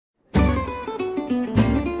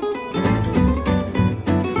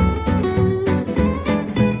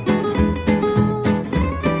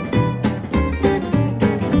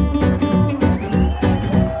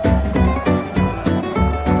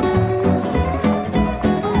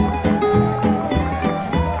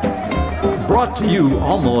brought to you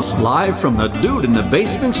almost live from the Dude in the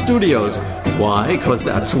Basement studios. Why? Because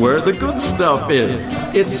that's where the good stuff is.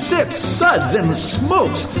 It's Sips, Suds, and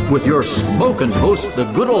Smokes with your smoking host, the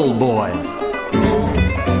Good Old Boys.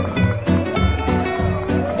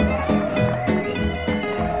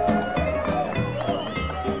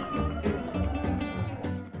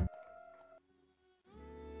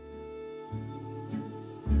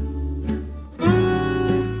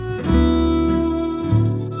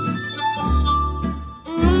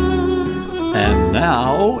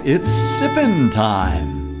 Now it's sippin'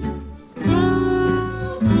 time.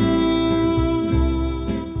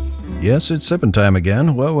 Yes, it's sippin' time again.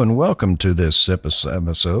 Hello and welcome to this Sip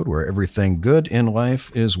episode where everything good in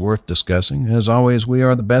life is worth discussing. As always, we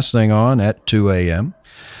are the best thing on at 2 a.m.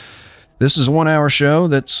 This is a 1 hour show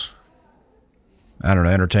that's,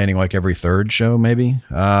 entertaining like every third show maybe.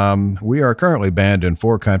 We are currently banned in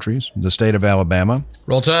 4 countries, the state of Alabama.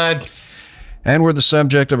 Roll Tide. And we're the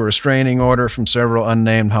subject of a restraining order from several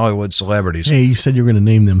unnamed Hollywood celebrities. Hey, you said you were going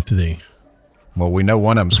to name them today. Well, we know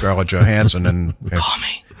one of them, Scarlett Johansson, and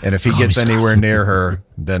if he gets anywhere near her,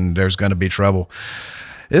 then there's going to be trouble.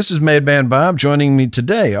 This is Made Man Bob. Joining me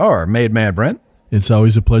today are Made Man Brent. It's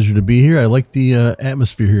always a pleasure to be here. I like the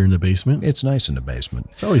atmosphere here in the basement. It's nice in the basement.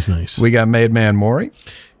 It's always nice. We got Made Man Maury.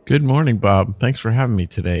 Good morning, Bob. Thanks for having me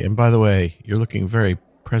today. And by the way, you're looking very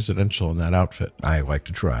presidential in that outfit. I like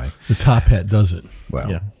to try. The top hat does it. Well,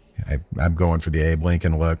 yeah. I'm going for the Abe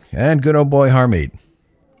Lincoln look. And good old boy Harmeet.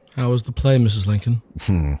 How was the play, Mrs. Lincoln?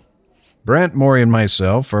 Brent, Maury, and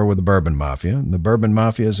myself are with the Bourbon Mafia. The Bourbon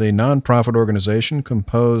Mafia is a non-profit organization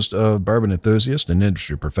composed of bourbon enthusiasts and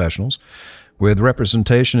industry professionals. With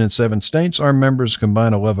representation in 7 states, our members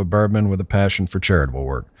combine a love of bourbon with a passion for charitable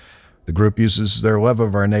work. The group uses their love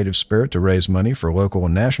of our native spirit to raise money for local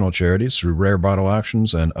and national charities through rare bottle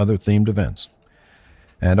auctions and other themed events.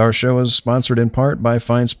 And our show is sponsored in part by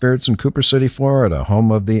Fine Spirits in Cooper City, Florida,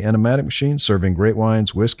 home of the Enomatic Machine, serving great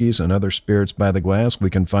wines, whiskeys, and other spirits by the glass. We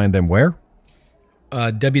can find them where?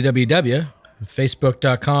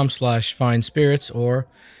 www.facebook.com/finespirits, or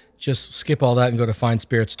just skip all that and go to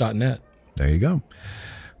finespirits.net. There you go.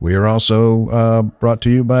 We are also brought to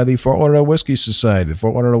you by the Fort Lauderdale Whiskey Society. The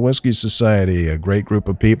Fort Lauderdale Whiskey Society, a great group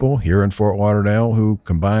of people here in Fort Lauderdale who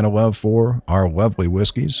combine a love for our lovely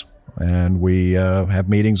whiskeys. And we have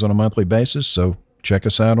meetings on a monthly basis, so check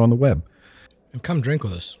us out on the web. And come drink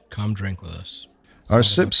with us. Come drink with us. Our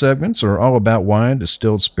sip segments are all about wine,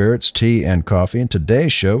 distilled spirits, tea, and coffee. And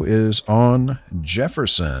today's show is on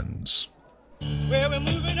Jefferson's. Well, we're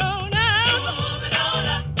moving on now.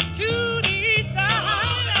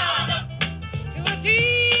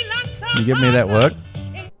 You give me that look?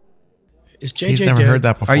 Is JJ He's never dead? heard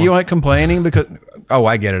that before. Are you like complaining because? Oh,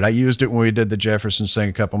 I get it. I used it when we did the Jeffersons thing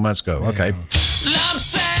a couple months ago. Okay. I'm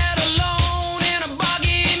sat alone in a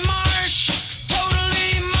boggy marsh,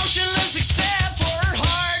 totally motionless except for her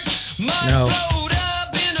heart. Mud No. flowed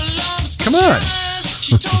up into lumps. Come on.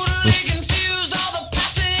 She's totally confused. All the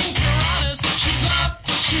passing piranhas.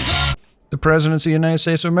 She's up. The presidency of the United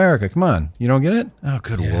States of America. Come on. You don't get it? Oh,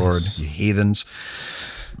 good Yes. Lord, you heathens.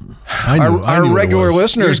 I knew Our what it regular was.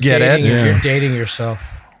 listeners get it. You're dating yourself.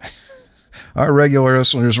 Our regular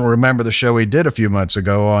listeners will remember the show we did a few months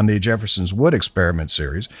ago on the Jefferson's Wood Experiment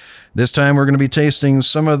series. This time we're going to be tasting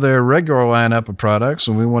some of their regular lineup of products,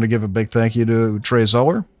 and we want to give a big thank you to Trey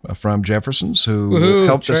Zoller from Jefferson's who Woohoo,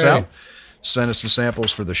 helped us Trey. out, sent us the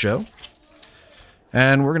samples for the show.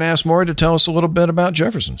 And we're going to ask Maury to tell us a little bit about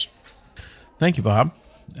Jefferson's. Thank you, Bob.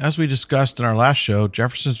 As we discussed in our last show,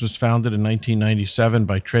 Jefferson's was founded in 1997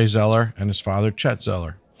 by Trey Zeller and his father, Chet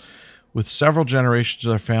Zeller. With several generations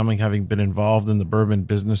of their family having been involved in the bourbon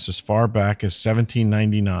business as far back as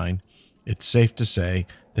 1799, it's safe to say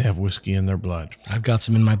they have whiskey in their blood. I've got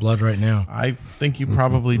some in my blood right now. I think you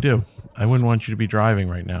probably do. I wouldn't want you to be driving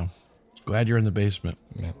right now. Glad you're in the basement.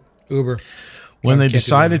 Yeah. Uber. When they Can't do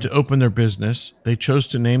decided that. to open their business, they chose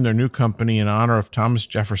to name their new company in honor of Thomas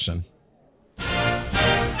Jefferson.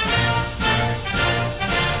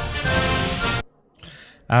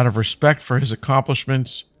 Out of respect for his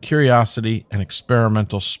accomplishments, curiosity, and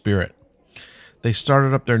experimental spirit. They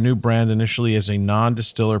started up their new brand initially as a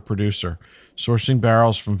non-distiller producer, sourcing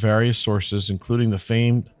barrels from various sources, including the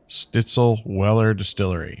famed Stitzel Weller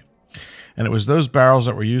Distillery. And it was those barrels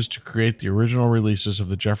that were used to create the original releases of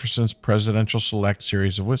the Jefferson's Presidential Select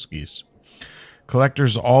series of whiskeys.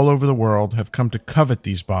 Collectors all over the world have come to covet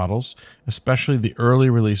these bottles, especially the early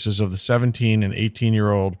releases of the 17 and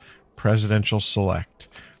 18-year-old Presidential Select,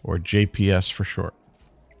 or JPS for short.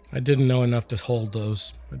 I didn't know enough to hold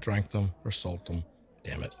those. I drank them or sold them.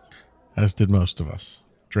 Damn it. As did most of us.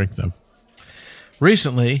 Drink them.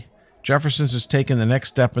 Recently, Jefferson's has taken the next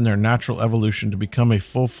step in their natural evolution to become a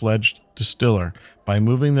full-fledged distiller by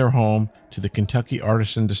moving their home to the Kentucky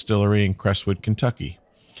Artisan Distillery in Crestwood, Kentucky.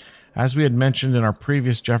 As we had mentioned in our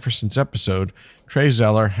previous Jefferson's episode, Trey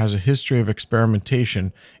Zoeller has a history of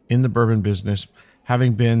experimentation in the bourbon business,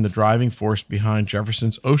 having been the driving force behind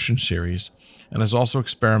Jefferson's Ocean series, and has also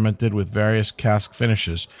experimented with various cask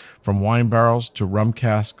finishes, from wine barrels to rum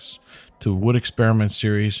casks to Wood Experiment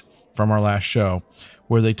series from our last show,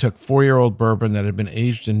 where they took 4-year-old bourbon that had been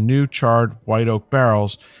aged in new charred white oak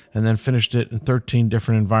barrels and then finished it in 13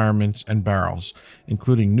 different environments and barrels,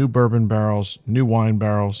 including new bourbon barrels, new wine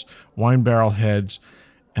barrel heads,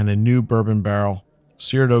 and a new bourbon barrel,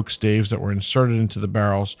 seared oak staves that were inserted into the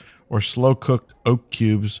barrels, or slow-cooked oak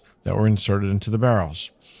cubes that were inserted into the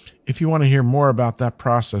barrels. If you want to hear more about that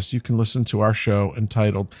process, you can listen to our show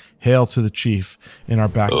entitled Hail to the Chief in our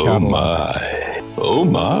back catalog. Oh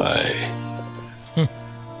my.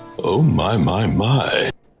 Oh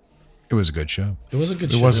my. It was a good show. It was a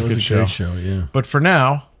good It show. was a good show. Great show, yeah. But for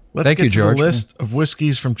now, let's Thank get you, to George. the list of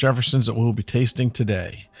whiskeys from Jefferson's that we'll be tasting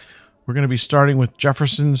today. We're going to be starting with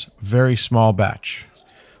Jefferson's Very Small Batch,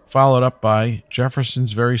 followed up by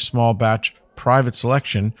Jefferson's Very Small Batch Private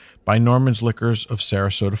Selection by Norman's Liquors of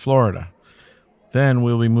Sarasota, Florida. Then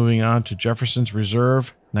we'll be moving on to Jefferson's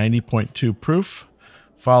Reserve 90.2 proof,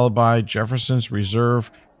 followed by Jefferson's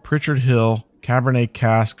Reserve Pritchard Hill Cabernet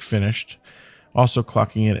Cask Finished, also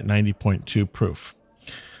clocking in at 90.2 proof.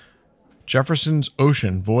 Jefferson's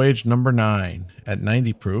Ocean Voyage Number 9 at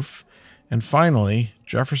 90 proof. And finally,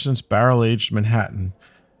 Jefferson's Barrel Aged Manhattan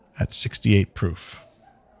at 68 proof.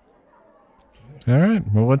 All right.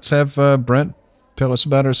 Well, let's have Brent tell us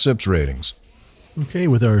about our SIPS ratings. Okay,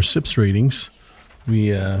 with our SIPS ratings,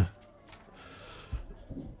 we'll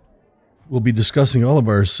be discussing all of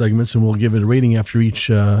our segments, and we'll give it a rating after each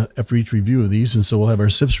review of these. And so we'll have our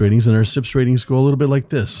SIPS ratings, and our SIPS ratings go a little bit like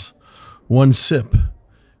this: 1 sip,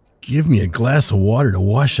 give me a glass of water to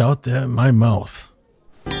wash out my mouth.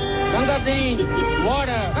 Gangadine,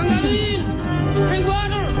 water. Gangadine, bring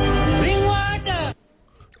water. Bring water.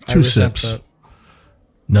 2 sips, that.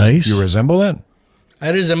 nice. You resemble that?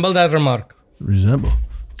 I resemble that remark. Resemble.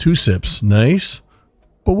 2 sips, nice.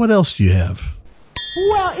 But what else do you have?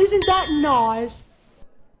 Well, isn't that nice?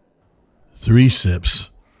 3 sips.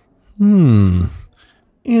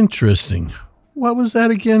 Interesting. What was that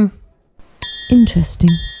again? Interesting.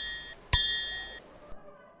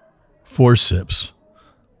 4 sips.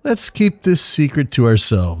 Let's keep this secret to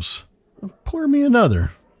ourselves. Pour me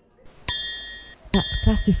another. That's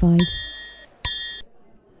classified.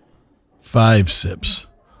 5 sips.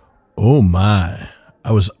 Oh my.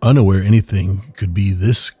 I was unaware anything could be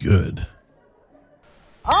this good.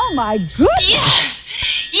 Oh my goodness! Yes!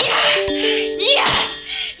 Yes! Yes!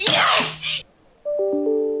 Yes!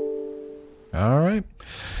 All right.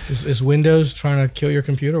 Is Windows trying to kill your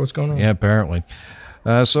computer? What's going on? Yeah, apparently. So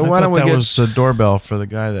I why don't thought we that get... was the doorbell for the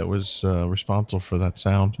guy that was responsible for that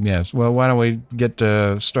sound. Yes. Well, why don't we get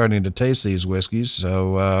starting to taste these whiskeys?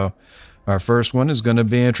 So our first one is going to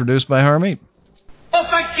be introduced by Harmeet. Oh,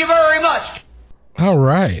 thank you very much. All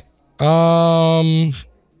right.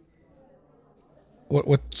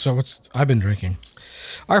 What's I've been drinking.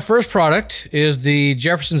 Our first product is the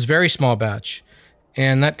Jefferson's Very Small Batch,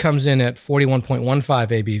 and that comes in at 41.15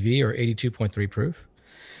 ABV or 82.3 proof.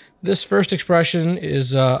 This first expression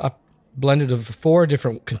is a blended of 4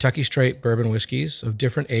 different Kentucky straight bourbon whiskeys of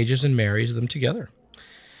different ages and marries them together.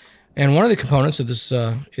 And one of the components of this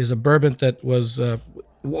is a bourbon that was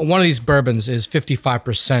one of these bourbons is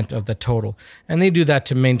 55% of the total, and they do that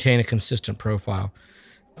to maintain a consistent profile.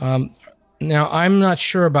 Now, I'm not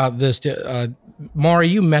sure about this. Maury,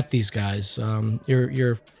 you met these guys.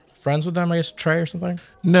 You're friends with them, I guess, Trey or something?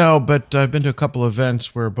 No, but I've been to a couple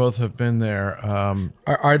events where both have been there.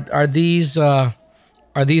 Are these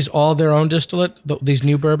all their own distillate? These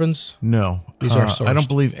new bourbons? No, These are sourced. I don't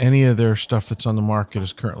believe any of their stuff that's on the market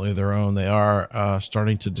is currently their own. They are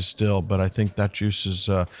starting to distill, but I think that juice is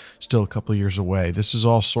still a couple of years away. This is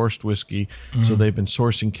all sourced whiskey, so they've been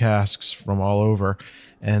sourcing casks from all over,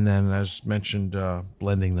 and then, as mentioned,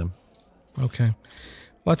 blending them. Okay.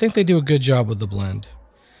 Well, I think they do a good job with the blend.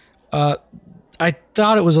 I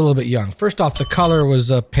thought it was a little bit young. First off, the color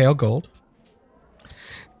was pale gold.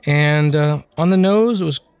 And on the nose, it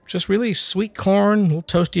was just really sweet corn, a little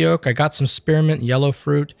toasty oak. I got some spearmint, yellow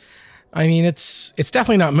fruit. I mean, it's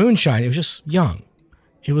definitely not moonshine. It was just young.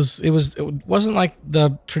 It wasn't like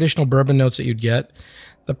the traditional bourbon notes that you'd get.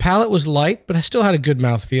 The palate was light, but I still had a good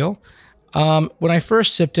mouthfeel. When I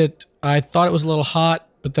first sipped it, I thought it was a little hot,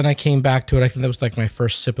 but then I came back to it. I think that was like my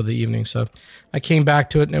first sip of the evening. So I came back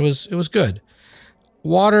to it, and it was good.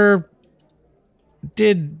 Water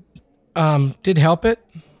did help it.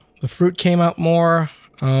 The fruit came out more.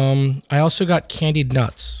 I also got candied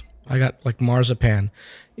nuts. I got like marzipan,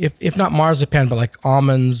 if not marzipan, but like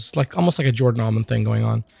almonds, like almost like a Jordan almond thing going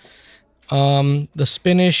on. The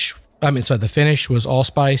finish was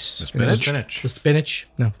allspice. The spinach? The spinach.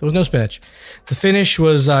 No, there was no spinach. The finish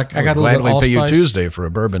was, I got a little bit of Gladly pay allspice. you Tuesday for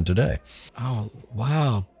a bourbon today. Oh,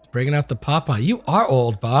 wow. Bringing out the Popeye. You are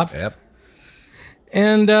old, Bob. Yep.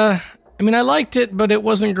 And, I liked it, but it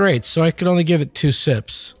wasn't great, so I could only give it 2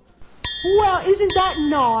 sips. Well, isn't that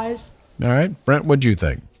nice? All right. Brent, what'd you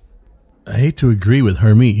think? I hate to agree with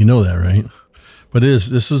Hermit. You know that, right? But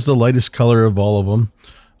this is the lightest color of all of them.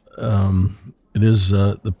 It is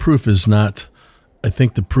the proof is not. I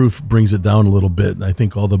think the proof brings it down a little bit. I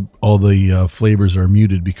think all the flavors are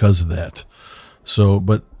muted because of that. So,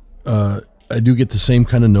 but I do get the same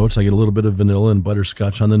kind of notes. I get a little bit of vanilla and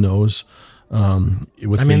butterscotch on the nose.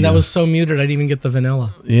 That was so muted, I didn't even get the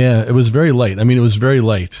vanilla. Yeah, it was very light. It was very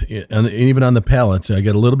light, and even on the palate, I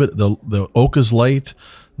get a little bit. The oak is light,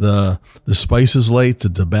 the spice is light, the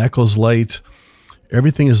tobacco's light.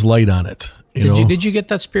 Everything is light on it. Did you get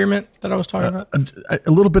that spearmint that I was talking about?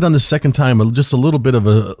 A little bit on the second time, just a little bit of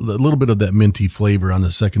that minty flavor on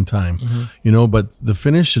the second time. Mm-hmm. But the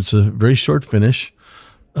finish, it's a very short finish.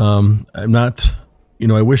 I'm not,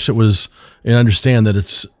 I wish it was, and I understand that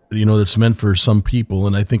it's, it's meant for some people,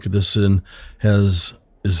 and I think this is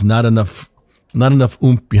not enough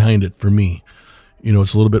oomph behind it for me.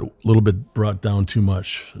 It's a little bit brought down too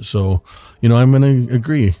much. So, I'm going to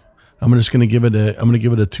agree. I'm just going to give it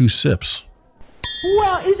a 2 sips.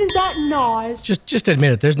 Well, isn't that nice? Just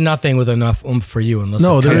admit it. There's nothing with enough oomph for you, unless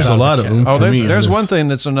no, it comes there's out a lot of can. oomph for me. There's one thing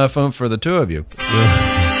that's enough oomph for the two of you.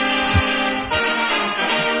 Yeah.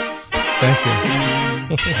 Thank you.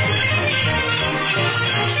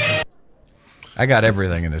 I got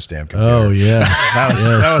everything in this damn computer. Oh yeah,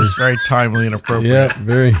 That was very timely and appropriate. Yeah,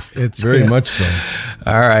 It's very good. much so.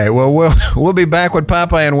 All right. Well, we'll be back with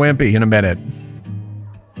Popeye and Wimpy in a minute.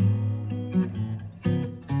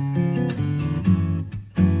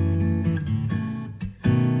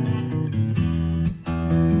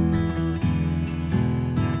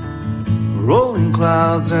 Rolling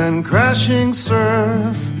clouds and crashing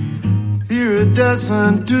surf.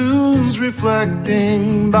 Iridescent dunes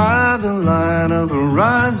reflecting by the light of a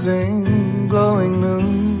rising, glowing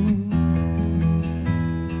moon.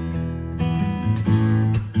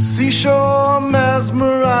 Seashore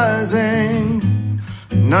mesmerizing,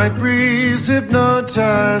 night breeze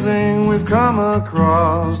hypnotizing. We've come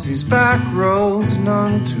across these back roads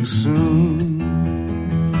none too soon.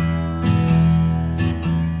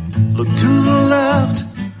 Look to the left,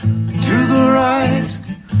 to the right.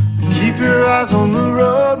 Keep your eyes on the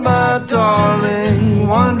road, my darling,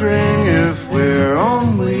 wondering if we're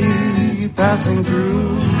only passing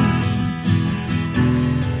through.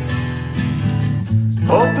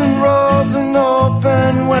 Open roads and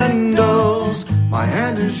open windows, my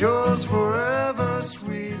hand is yours forever,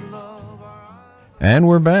 sweet love. And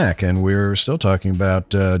we're back, and we're still talking about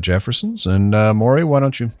Jefferson's. And Maury, why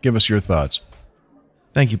don't you give us your thoughts?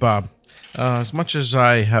 Thank you, Bob. As much as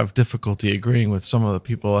I have difficulty agreeing with some of the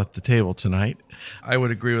people at the table tonight, I would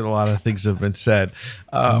agree with a lot of things that have been said.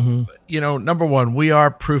 Number one, we are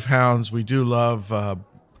proof hounds. We do love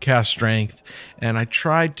cast strength. And I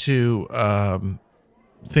tried to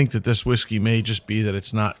think that this whiskey may just be that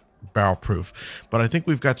it's not barrel proof. But I think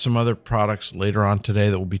we've got some other products later on today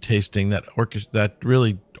that we'll be tasting that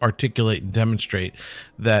really articulate and demonstrate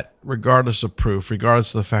that regardless of proof,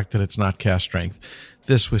 regardless of the fact that it's not cast strength,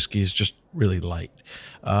 this whiskey is just really light.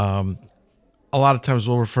 A lot of times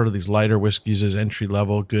we'll refer to these lighter whiskeys as entry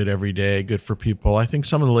level, good every day, good for people. I think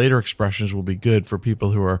some of the later expressions will be good for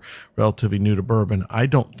people who are relatively new to bourbon. I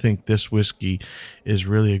don't think this whiskey is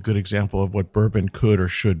really a good example of what bourbon could or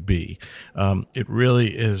should be. It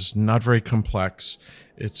really is not very complex.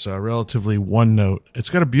 It's relatively one note. It's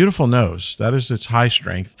got a beautiful nose. That is its high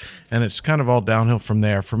strength, and it's kind of all downhill from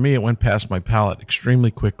there. For me, it went past my palate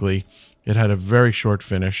extremely quickly. It had a very short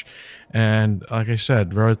finish, and like I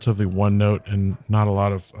said, relatively one note and not a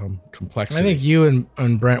lot of complexity. I think you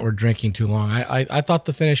and Brent were drinking too long. I thought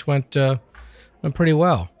the finish went pretty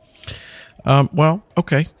well. Well,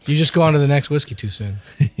 okay. You just go on to the next whiskey too soon.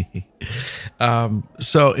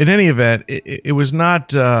 So in any event, it was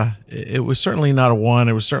not, it was certainly not a 1.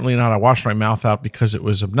 It was certainly not, I washed my mouth out because it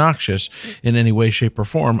was obnoxious in any way, shape, or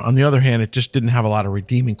form. On the other hand, it just didn't have a lot of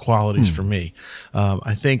redeeming qualities for me.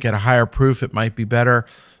 I think at a higher proof, it might be better.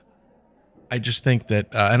 I just think that,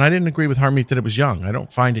 and I didn't agree with Harmeet that it was young. I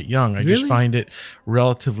don't find it young. I just find it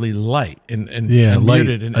relatively light and light,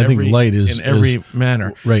 muted in I think light is in every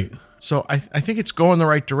manner. Right. So I think it's going the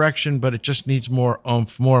right direction, but it just needs more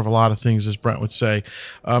oomph, more of a lot of things, as Brent would say.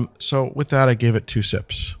 So with that, I gave it 2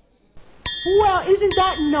 sips. Well, isn't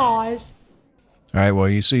that nice? All right. Well,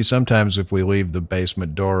 you see, sometimes if we leave the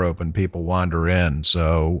basement door open, people wander in.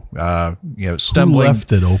 So, stumbling Who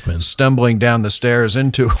left it open? Stumbling down the stairs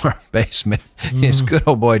into our basement is good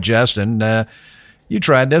old boy Justin. You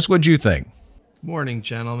tried this. What'd you think? Morning,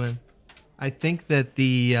 gentlemen. I think that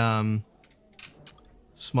the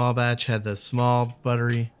small batch had the small,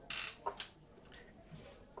 buttery,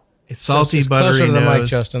 salty, Just buttery closer to the mic, nose.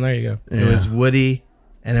 Justin. There you go. It was woody,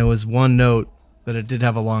 and it was one note, but it did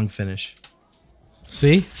have a long finish.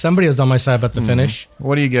 See, somebody was on my side about the finish.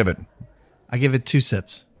 What do you give it? I give it 2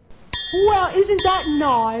 sips. Well, isn't that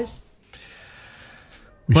nice?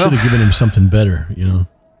 We should have given him something better,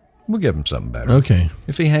 We'll give him something better. Okay.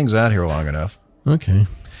 If he hangs out here long enough. Okay.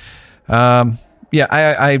 Yeah,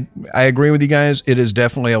 I agree with you guys. It is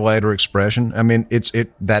definitely a lighter expression. I mean,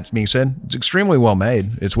 that being said, it's extremely well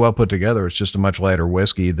made. It's well put together. It's just a much lighter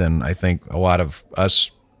whiskey than I think a lot of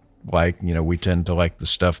us like. We tend to like the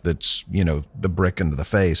stuff that's, the brick into the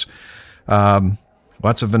face.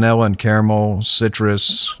 Lots of vanilla and caramel,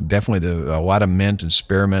 citrus, definitely a lot of mint and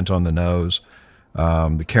spearmint on the nose.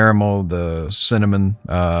 The caramel, the cinnamon,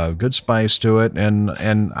 good spice to it. And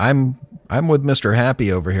I'm with Mr.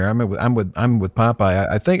 Happy over here. I'm with Popeye.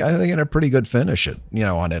 I think it had a pretty good finish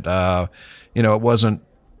on it. It wasn't,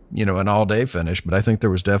 an all day finish, but I think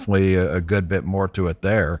there was definitely a good bit more to it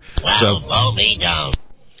there. So blow me down.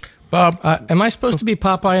 Bob, am I supposed to be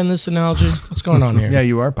Popeye in this analogy? What's going on here? Yeah,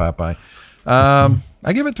 you are Popeye.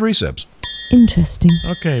 I give it 3 sips. Interesting.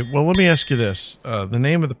 Okay, well, let me ask you this. The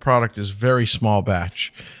name of the product is Very Small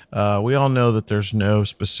Batch. We all know that there's no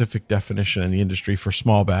specific definition in the industry for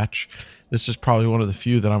small batch. This is probably one of the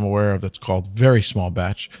few that I'm aware of that's called Very Small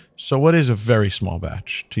Batch. So what is a very small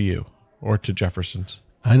batch to you or to Jefferson's?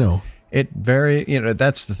 I know.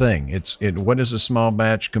 That's the thing. What is a small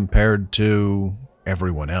batch compared to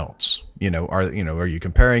everyone else? Are you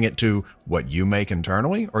comparing it to what you make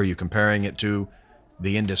internally, or are you comparing it to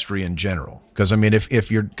the industry in general? Because I mean,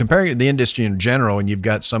 if you're comparing it to the industry in general, and you've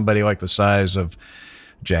got somebody like the size of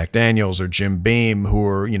Jack Daniels or Jim Beam who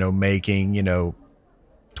are making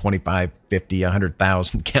 25, 50,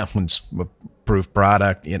 100,000 gallons of proof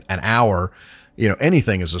product in an hour,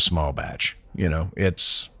 anything is a small batch.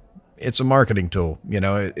 It's a marketing tool.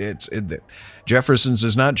 Jefferson's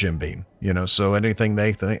is not Jim Beam. So anything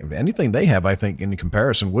they have, I think, in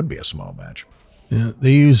comparison, would be a small batch. Yeah,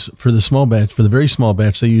 they use for the very small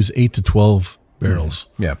batch, they use 8 to 12 barrels.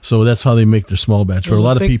 Yeah. So that's how they make their small batch. For a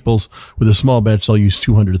lot of people with a small batch, they'll use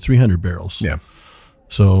 200 to 300 barrels. Yeah.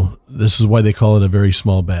 So this is why they call it a very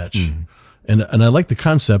small batch. And I like the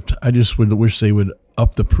concept. I just would wish they would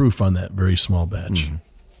up the proof on that very small batch.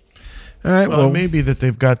 All right. Well, maybe that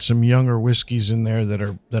they've got some younger whiskeys in there that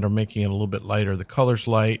are making it a little bit lighter. The color's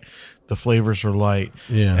light, the flavors are light.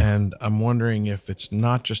 Yeah. And I'm wondering if it's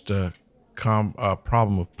not just a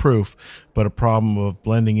problem of proof, but a problem of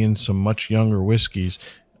blending in some much younger whiskeys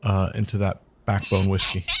into that backbone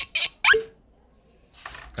whiskey.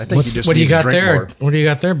 I think you just what do need you to got drink there? more. What do you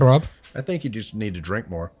got there, Bob? I think you just need to drink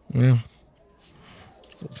more. Yeah.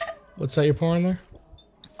 What's that you're pouring there?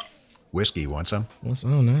 Whiskey, want some?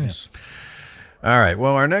 Oh, nice. All right.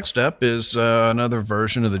 Well, our next up is another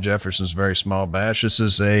version of the Jefferson's Very Small Batch. This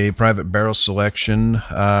is a private barrel selection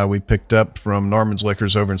we picked up from Norman's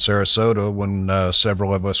Liquors over in Sarasota when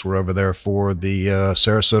several of us were over there for the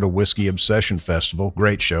Sarasota Whiskey Obsession Festival.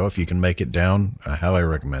 Great show. If you can make it down, I highly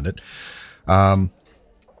recommend it.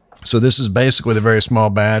 So this is basically the Very Small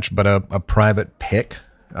Batch, but a private pick.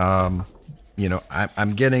 I'm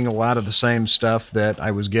getting a lot of the same stuff that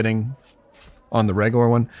I was getting on the regular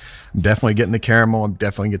one. I'm definitely getting the caramel. I'm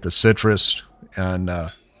definitely getting the citrus. And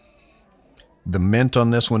the mint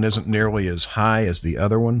on this one isn't nearly as high as the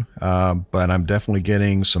other one, but I'm definitely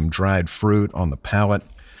getting some dried fruit on the palate.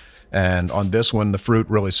 And on this one, the fruit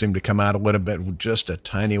really seemed to come out a little bit with just a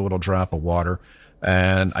tiny little drop of water.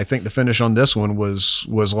 And I think the finish on this one was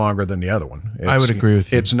longer than the other one. I would agree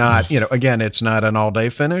with you. It's not, again, it's not an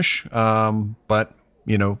all-day finish, but,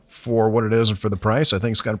 for what it is and for the price, I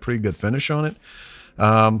think it's got a pretty good finish on it.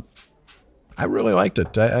 I really liked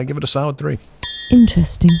it. I give it a solid 3.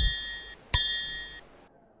 Interesting.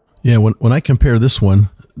 Yeah, when I compare this one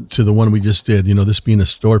to the one we just did, this being a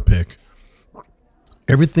store pick,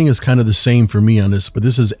 everything is kind of the same for me on this, but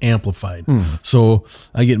this is amplified. So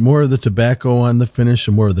I get more of the tobacco on the finish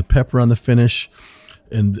and more of the pepper on the finish,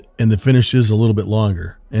 and the finish is a little bit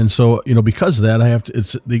longer. And so, because of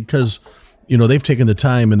that, because they've taken the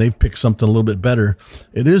time and they've picked something a little bit better.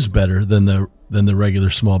 It is better than the than the regular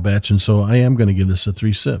small batch, and so I am going to give this a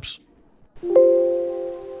 3 sips.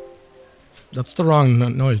 That's the wrong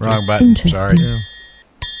noise. dude. Wrong button. Sorry. Yeah.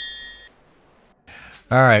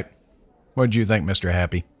 All right. What did you think, Mr.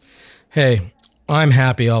 Happy? Hey, I'm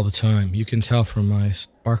happy all the time. You can tell from my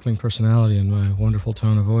sparkling personality and my wonderful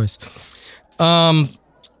tone of voice.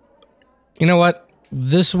 You know what?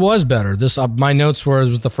 This was better. This my notes were it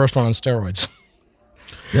was the first one on steroids.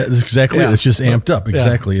 Yeah, that's exactly it. It's just amped up.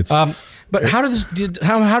 Exactly. It's but how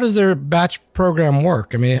does their batch program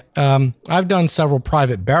work? I mean, I've done several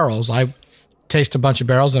private barrels. I taste a bunch of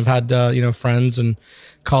barrels, and I've had friends and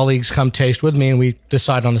colleagues come taste with me, and we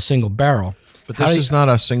decide on a single barrel. But this is not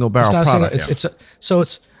a single barrel product.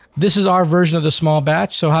 This is our version of the small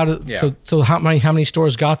batch. So how many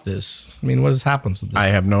stores got this? I mean, what happens with this? I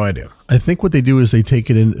have no idea. I think what they do is they take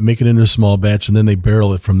it in, make it into a small batch, and then they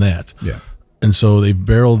barrel it from that. Yeah. And so they've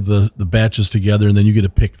barreled the batches together, and then you get to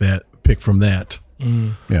pick from that.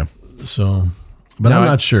 Yeah. So, but I'm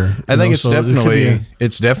not sure. I think it's definitely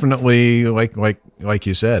it's like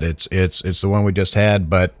you said, it's the one we just had,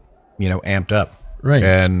 but amped up. Right.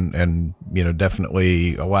 And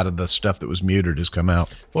definitely a lot of the stuff that was muted has come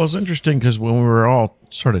out. Well, it's interesting because when we were all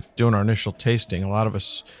sort of doing our initial tasting, a lot of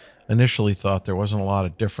us initially thought there wasn't a lot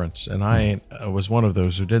of difference, and I was one of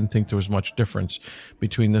those who didn't think there was much difference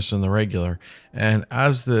between this and the regular. And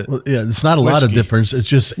as it's not a lot of difference. It's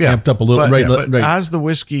just amped up a little. But as the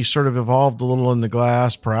whiskey sort of evolved a little in the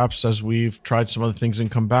glass, perhaps as we've tried some other things and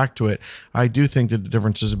come back to it, I do think that the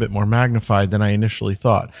difference is a bit more magnified than I initially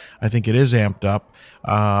thought. I think it is amped up.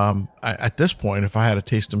 At this point, if I had to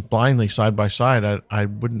taste them blindly side by side, I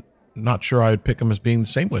wouldn't. Not sure I would pick them as being the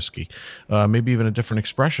same whiskey, maybe even a different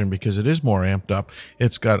expression, because it is more amped up.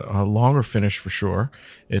 It's got a longer finish for sure.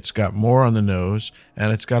 It's got more on the nose,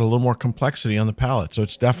 and it's got a little more complexity on the palate. So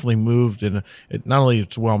it's definitely moved not only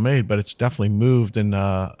it's well made, but it's definitely moved in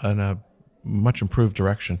a much improved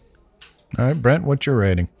direction. All right, Brent, what's your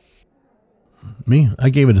rating? Me, I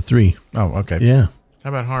gave it a 3. Oh, okay. Yeah. How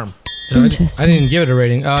about Harm? I didn't give it a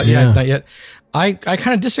rating. Yeah, not yet. I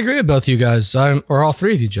kind of disagree with both of you guys, or all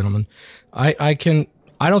three of you gentlemen. I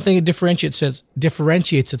don't think it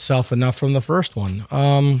differentiates itself enough from the first one.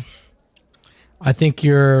 I think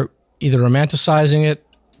you're either romanticizing it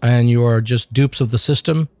and you are just dupes of the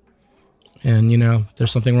system, and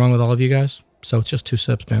there's something wrong with all of you guys. So it's just 2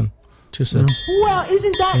 sips, man. 2 sips. Well,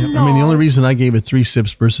 isn't that nice? I mean, the only reason I gave it 3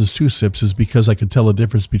 sips versus 2 sips is because I could tell the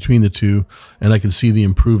difference between the two, and I could see the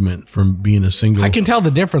improvement from being a single. I can tell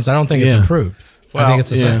the difference. I don't think it's improved. Well, I think it's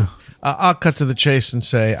the same. I'll cut to the chase and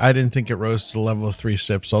say I didn't think it rose to the level of 3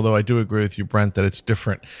 sips, although I do agree with you, Brent, that it's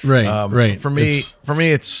different. Right, right. For me,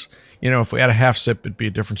 it's if we had a half sip, it'd be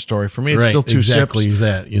a different story. For me, it's still 2 exactly sips.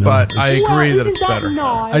 That, but I agree that it's isn't better.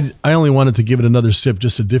 Nice? I only wanted to give it another sip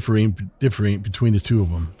just to differentiate between the two of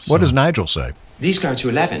them. So. What does Nigel say? These go to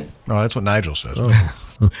 11. Oh, that's what Nigel says.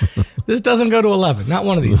 Oh. This doesn't go to 11. Not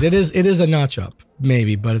one of these. It is a notch up,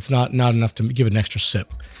 maybe, but it's not enough to give it an extra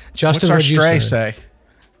sip. Justin, what's our what'd you stray say?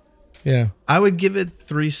 Yeah, I would give it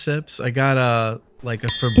 3 sips. I got a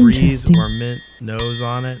Febreze or mint nose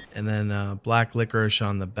on it, and then black licorice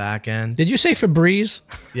on the back end. Did you say Febreze?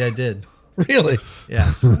 Yeah, I did. Really?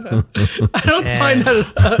 Yes. I don't find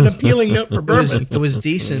that an appealing note for bourbon. It was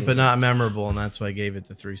decent, but not memorable, and that's why I gave it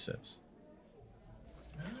the 3 sips.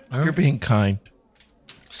 You're being kind.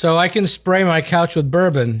 So I can spray my couch with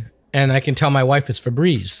bourbon, and I can tell my wife it's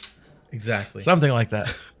Febreze. Exactly. Something like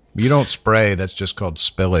that. You don't spray. That's just called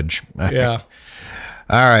spillage. Yeah.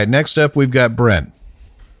 All right. Next up, we've got Brent.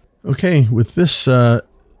 Okay. With this,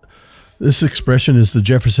 this expression is the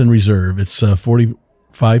Jefferson Reserve. It's 45.1%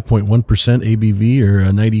 ABV or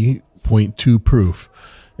 90.2 proof.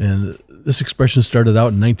 And this expression started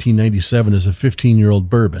out in 1997 as a 15-year-old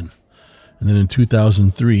bourbon. And then in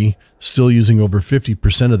 2003, still using over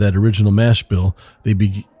 50% of that original mash bill, they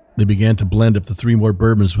began to blend up to 3 more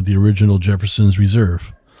bourbons with the original Jefferson's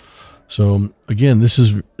Reserve. So again, this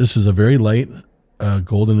is a very light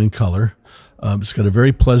golden in color. It's got a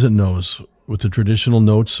very pleasant nose with the traditional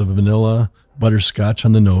notes of vanilla, butterscotch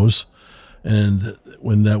on the nose, and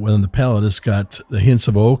when on the palate, it's got the hints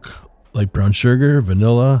of oak, light brown sugar,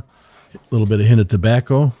 vanilla, a little bit of hint of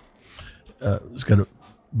tobacco. It's got a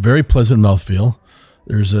very pleasant mouthfeel.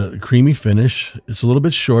 There's a creamy finish. It's a little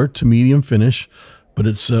bit short to medium finish, but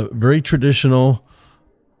it's a very traditional.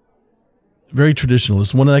 Very traditional.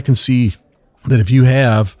 It's one that I can see that if you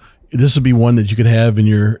have, this would be one that you could have in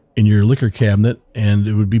your liquor cabinet, and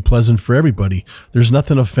it would be pleasant for everybody. There's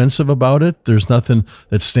nothing offensive about it. There's nothing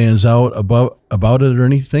that stands out about it or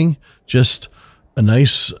anything. Just a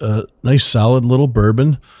nice solid little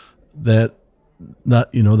bourbon that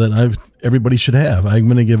everybody should have. I'm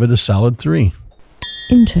going to give it a solid 3.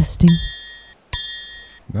 Interesting.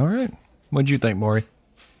 All right. What'd you think, Maury?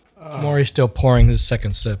 Maury's still pouring his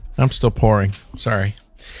second sip. I'm still pouring. Sorry.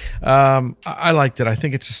 I liked it. I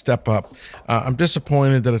think it's a step up. I'm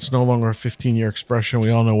disappointed that it's no longer a 15-year expression.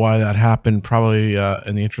 We all know why that happened, probably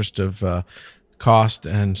in the interest of cost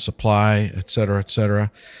and supply, et cetera, et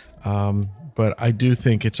cetera. But I do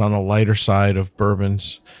think it's on the lighter side of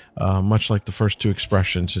bourbons, much like the first 2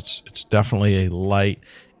 expressions. It's definitely a light,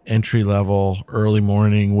 entry-level, early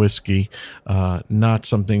morning whiskey, not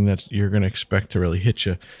something that you're going to expect to really hit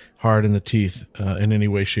you hard in the teeth in any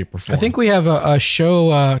way, shape, or form. I think we have a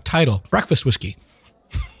show title, Breakfast Whiskey.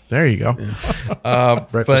 There you go.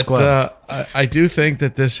 I do think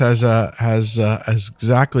that this has as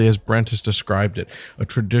exactly as Brent has described it, a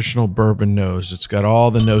traditional bourbon nose. It's got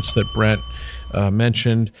all the notes that Brent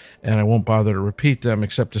mentioned, and I won't bother to repeat them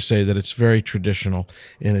except to say that it's very traditional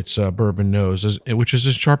in its bourbon nose, which is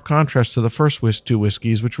a sharp contrast to the first 2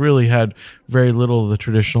 whiskeys, which really had very little of the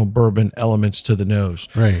traditional bourbon elements to the nose.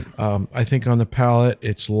 Right. I think on the palate,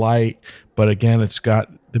 it's light, but again, it's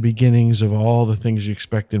got the beginnings of all the things you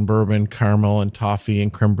expect in bourbon: caramel and toffee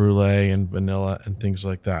and creme brulee and vanilla and things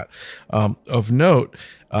like that. Of note,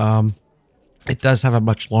 it does have a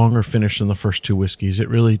much longer finish than the first 2 whiskeys. It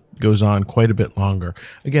really goes on quite a bit longer.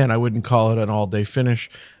 Again, I wouldn't call it an all-day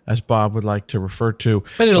finish, as Bob would like to refer to.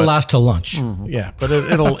 But it'll last till lunch. Yeah, but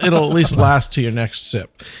it'll at least last to your next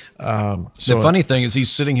sip. The funny thing is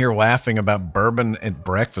he's sitting here laughing about bourbon at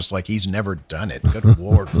breakfast like he's never done it. Good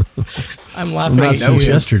Lord. I'm laughing Not at since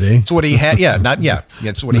you. yesterday. It's what he had.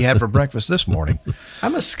 It's what he had for breakfast this morning.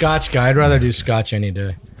 I'm a Scotch guy. I'd rather do Scotch any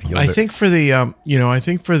day. I think for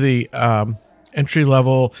the entry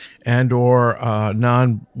level and or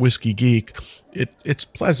non whiskey geek, it's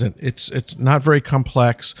pleasant. It's not very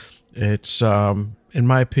complex. It's in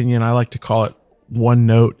my opinion, I like to call it one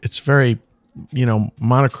note. It's very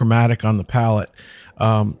monochromatic on the palate,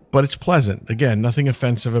 but it's pleasant. Again, nothing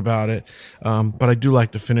offensive about it. But I do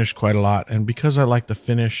like the finish quite a lot, and because I like the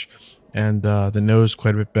finish and the nose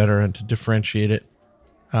quite a bit better, and to differentiate it,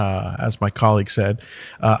 as my colleague said,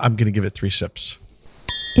 I'm going to give it 3 sips.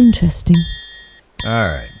 Interesting. All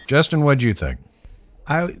right. Justin, what'd you think?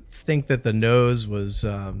 I think that the nose was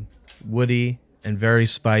woody and very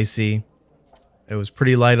spicy. It was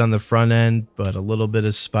pretty light on the front end, but a little bit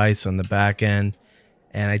of spice on the back end.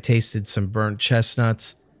 And I tasted some burnt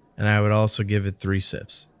chestnuts, and I would also give it 3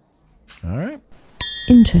 sips. All right.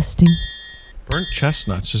 Interesting. Burnt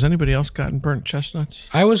chestnuts. Has anybody else gotten burnt chestnuts?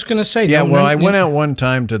 I was going to say. Yeah, I went out one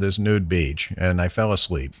time to this nude beach, and I fell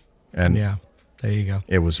asleep. And yeah, there you go.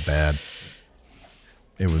 It was bad.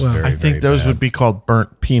 It was very, I think those would be called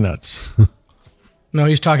burnt peanuts. No,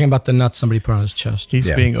 he's talking about the nuts somebody put on his chest.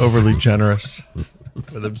 He's being overly generous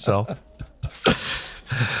with himself.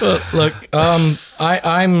 Look, I'm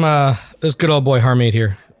this good old boy Harmeet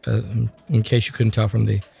here, in case you couldn't tell from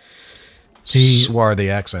the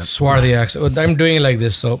swarthy accent. Swarthy accent. I'm doing it like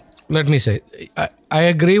this, so let me say, I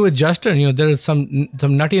agree with Justin. There is some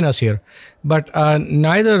nuttiness here, but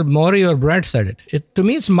neither Maury or Brent said it. To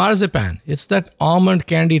me, it's marzipan. It's that almond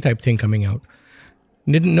candy type thing coming out.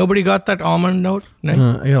 Nobody got that almond note?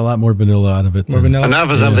 No? I got a lot more vanilla out of it. More vanilla? And now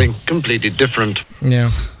for something completely different. Yeah.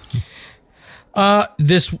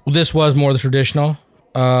 This was more the traditional.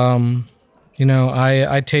 I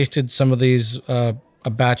tasted some of these, a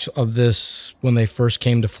batch of this when they first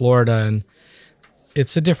came to Florida, and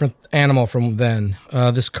it's a different animal from then.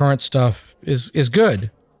 This current stuff is good.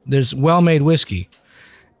 There's well-made whiskey.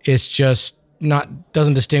 It's just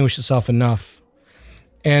doesn't distinguish itself enough.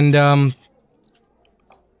 And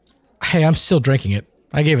hey, I'm still drinking it.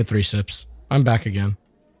 I gave it 3 sips. I'm back again.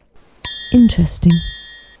 Interesting.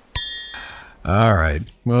 All right.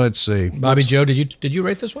 Well, let's see. Bobby Joe, did you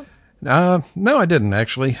rate this one? No, I didn't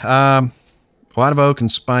actually. A lot of oak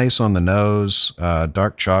and spice on the nose.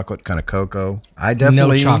 Dark chocolate, kind of cocoa.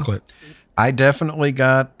 No chocolate. I definitely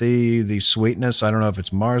got the sweetness. I don't know if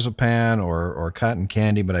it's marzipan or cotton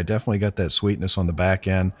candy, but I definitely got that sweetness on the back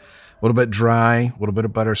end. A little bit dry, a little bit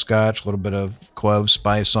of butterscotch, a little bit of clove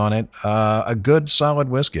spice on it. A good solid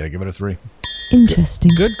whiskey. I give it a 3. Interesting.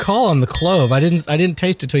 Good call on the clove. I didn't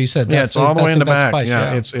taste it till you said that. Yeah, it's all the way in the back. Spice,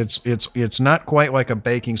 yeah, it's not quite like a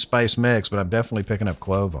baking spice mix, but I'm definitely picking up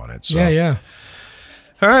clove on it. So. Yeah.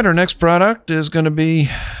 All right, our next product is going to be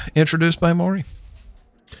introduced by Maury.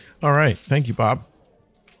 All right, thank you, Bob.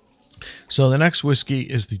 So the next whiskey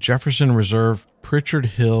is the Jefferson Reserve Pritchard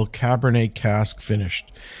Hill Cabernet Cask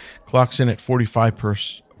Finished. Clocks in at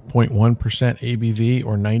 45.1% ABV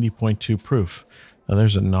or 90.2 proof. Now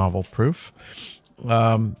there's a novel proof.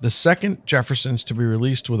 The second Jefferson's to be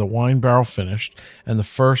released with a wine barrel finish, and the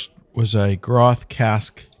first was a Groth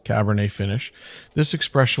cask Cabernet finish. This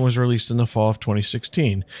expression was released in the fall of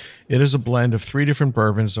 2016. It is a blend of 3 different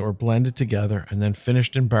bourbons that were blended together and then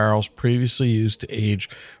finished in barrels previously used to age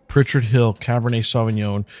Pritchard Hill Cabernet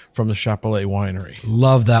Sauvignon from the Chapelet winery.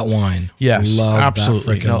 Love that wine. Yes, Love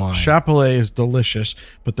absolutely. that freaking wine. Chapelet is delicious,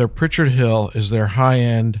 but their Pritchard Hill is their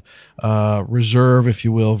high-end reserve, if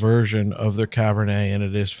you will, version of their Cabernet, and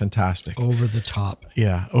it is fantastic. Over the top.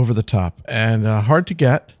 Yeah, over the top. And hard to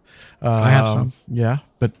get. I have some. Yeah,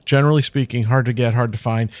 but generally speaking, hard to get, hard to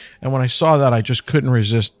find. And when I saw that, I just couldn't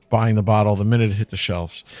resist buying the bottle the minute it hit the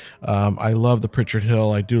shelves. I love the Pritchard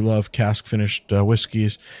Hill. I do love cask finished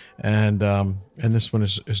whiskeys, and this one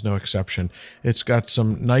is no exception. It's got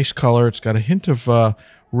some nice color. It's got a hint of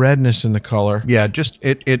redness in the color. Yeah, just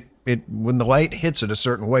it when the light hits it a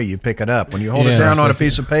certain way, you pick it up. When you hold it down on a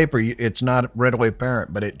piece of paper, it's not readily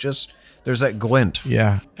apparent, but it just. There's that glint.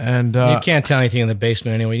 Yeah, and you can't tell anything in the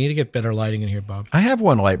basement anyway. You need to get better lighting in here, Bob. I have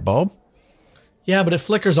one light bulb. Yeah, but it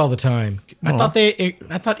flickers all the time. I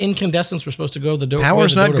thought incandescents were supposed to go the door.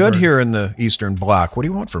 Power's not good here in the Eastern Bloc. What do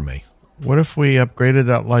you want from me? What if we upgraded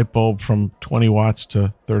that light bulb from 20 watts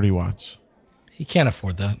to 30 watts? He can't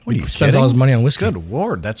afford that. What are you spends all his money on whiskey. Good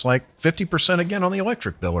Lord, that's like 50% again on the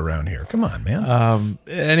electric bill around here. Come on, man.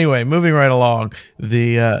 Anyway, moving right along,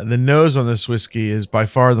 the nose on this whiskey is by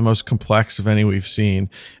far the most complex of any we've seen.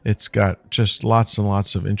 It's got just lots and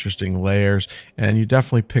lots of interesting layers, and you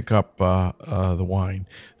definitely pick up the wine.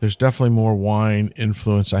 There's definitely more wine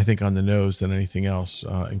influence, I think, on the nose than anything else,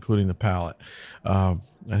 including the palate. I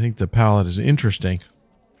think the palate is interesting.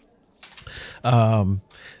 On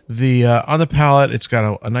the palate, it's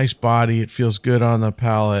got a nice body. It feels good on the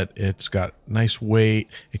palate. It's got nice weight.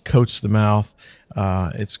 It coats the mouth.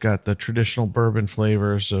 It's got the traditional bourbon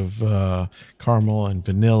flavors of caramel and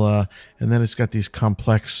vanilla, and then it's got these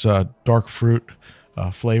complex dark fruit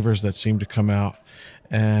flavors that seem to come out.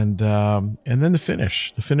 And then the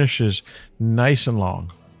finish. The finish is nice and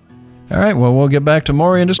long. All right, well, we'll get back to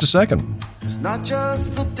Maury in just a second. It's not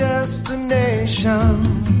just the destination,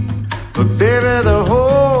 but baby, the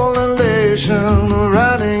whole elation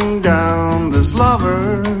riding down this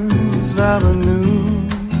lover's avenue.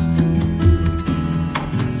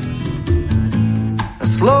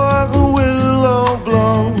 As slow as a willow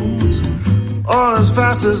blows, or as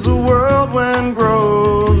fast as the whirlwind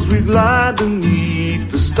grows, we glide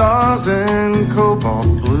beneath the stars in cobalt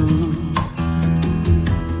blue.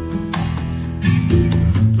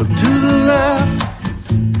 Look to the left,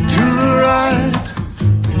 to the right.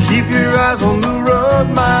 Keep your eyes on the road,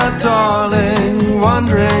 my darling,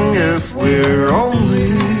 wondering if we're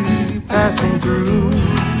only passing through.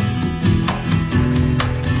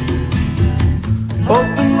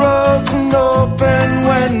 Open roads and open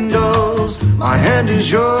windows, my hand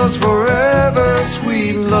is yours forever,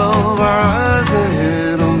 sweet love. Our eyes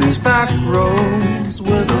ahead on these back roads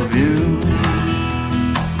with a view.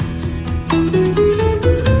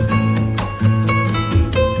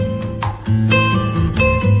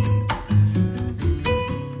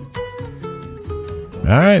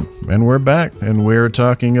 All right, and we're back, and we're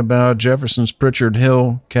talking about Jefferson's Pritchard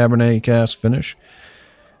Hill Cabernet cask finish.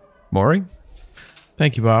 Maury?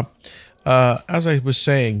 Thank you, Bob. As I was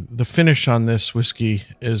saying, the finish on this whiskey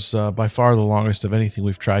is by far the longest of anything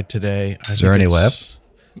we've tried today. Is there any left?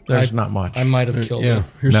 There's not much. I might have killed it.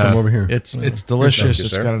 Here's some over here. It's delicious. you,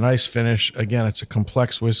 It's sir. got a nice finish. Again, it's a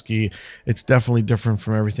complex whiskey. It's definitely different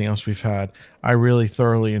from everything else we've had. I really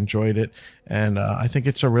thoroughly enjoyed it, and I think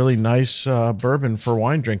it's a really nice bourbon for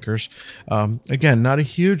wine drinkers. Again, not a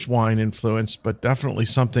huge wine influence, but definitely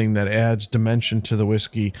something that adds dimension to the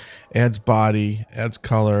whiskey, adds body, adds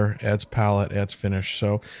color, adds palate, adds finish.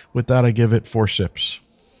 So with that, I give it 4 sips.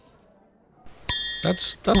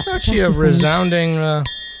 That's actually a resounding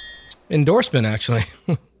endorsement, actually.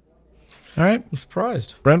 All right. I'm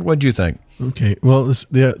surprised. Brent, what'd you think? Okay. Well,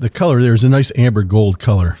 the color there's a nice amber gold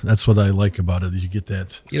color. That's what I like about it. You get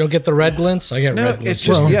that. You don't get the red glints? I get No, red glints. it's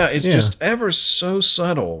just, Well, it's yeah. just ever so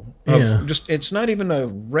subtle. Yeah. It's not even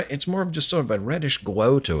it's more of just sort of a reddish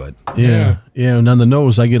glow to it. Yeah. And on the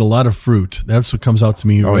nose, I get a lot of fruit. That's what comes out to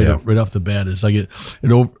me yeah. right off the bat. Is I get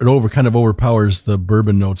it overpowers the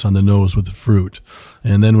bourbon notes on the nose with the fruit,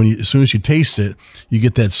 and then as soon as you taste it, you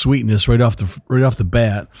get that sweetness right off the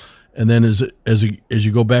bat. And then as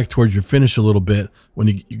you go back towards your finish a little bit, when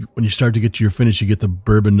you start to get to your finish, you get the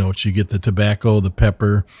bourbon notes, you get the tobacco, the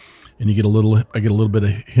pepper, and I get a little bit of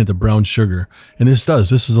hint of brown sugar. And this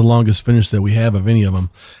is the longest finish that we have of any of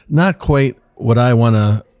them. Not quite what I want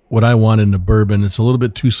in the bourbon. It's a little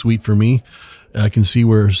bit too sweet for me. I can see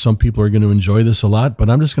where some people are going to enjoy this a lot, but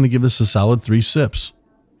I'm just going to give this a solid 3 sips.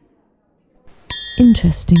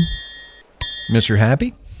 Interesting. Mr.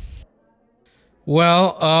 Happy?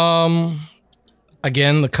 Well,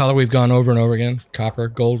 again, the color we've gone over and over again. Copper,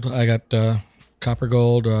 gold. I got copper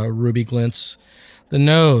gold, ruby glints. The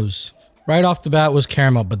nose, right off the bat, was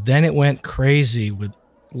caramel, but then it went crazy with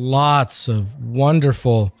lots of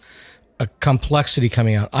wonderful complexity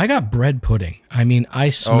coming out. I got bread pudding. I mean,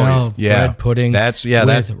 I smelled bread pudding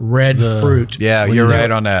with red fruit. Yeah, you're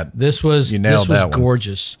right on that. This was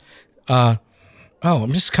gorgeous. I'm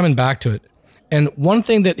just coming back to it. And one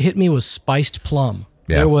thing that hit me was spiced plum.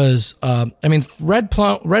 Yeah. There was, red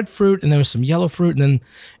fruit, and there was some yellow fruit, and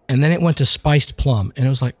then it went to spiced plum, and it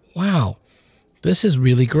was like, wow, this is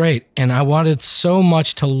really great. And I wanted so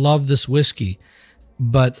much to love this whiskey,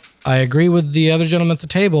 but I agree with the other gentleman at the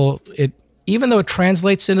table. Even though it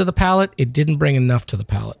translates into the palate, it didn't bring enough to the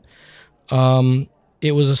palate.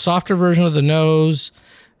 It was a softer version of the nose,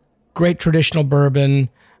 great traditional bourbon.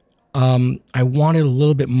 I wanted a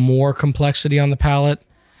little bit more complexity on the palate.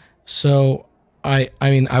 So I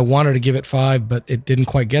wanted to give it 5, but it didn't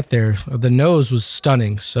quite get there. The nose was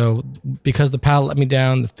stunning. So because the palate let me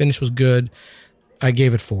down, the finish was good, I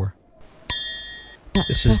gave it 4.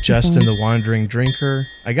 This is Justin, the Wandering Drinker.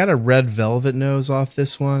 I got a red velvet nose off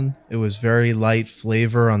this one. It was very light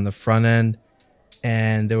flavor on the front end,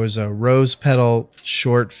 and there was a rose petal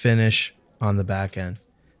short finish on the back end.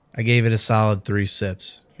 I gave it a solid 3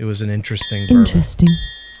 sips. It was an interesting bourbon. Interesting.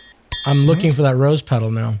 I'm looking for that rose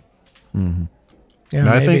petal now. Mm-hmm. Yeah,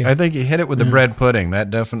 no, I think you hit it with the bread pudding. That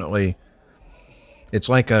definitely, it's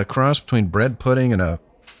like a cross between bread pudding and a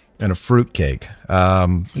fruit cake.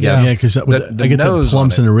 Because I get the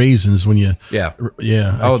plums and the raisins when you. Yeah.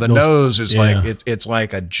 Yeah. The nose is like it's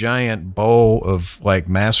like a giant bowl of like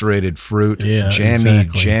macerated fruit,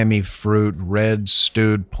 jammy fruit, red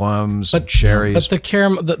stewed plums, and cherries. But the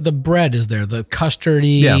caramel, the bread is there, the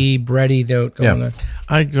custardy, bready note going there.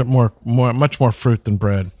 I got much more fruit than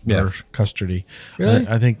bread or custardy. Really?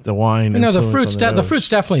 I think the wine. No, the fruit's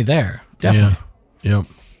definitely there. Definitely. Yeah. Yep.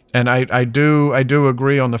 And I do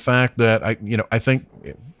agree on the fact that I think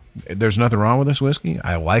there's nothing wrong with this whiskey.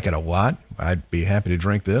 I like it a lot. I'd be happy to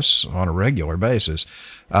drink this on a regular basis.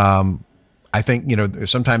 I think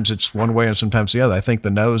sometimes it's one way and sometimes the other. I think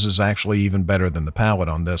the nose is actually even better than the palate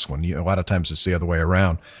on this one. A lot of times it's the other way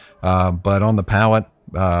around. But on the palate,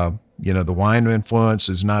 the wine influence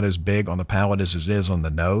is not as big on the palate as it is on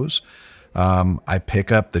the nose. I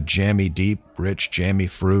pick up the jammy, deep, rich, jammy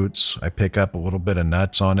fruits. I pick up a little bit of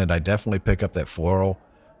nuts on it. I definitely pick up that floral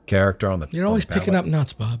character on the. You're always picking up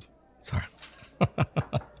nuts, Bob. Sorry.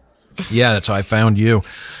 Yeah, that's how I found you.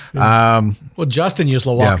 Well, Justin used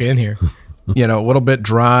to walk in here. A little bit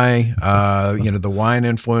dry. The wine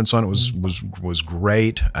influence on it was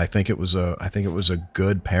great. I think it was a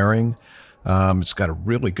good pairing. It's got a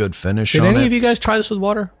really good finish on it. Did any of you guys try this with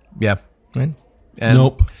water? Yeah. Right? And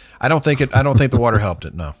nope. I don't think the water helped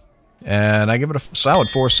it. No. And I give it a solid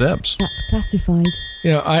 4 sips. That's classified.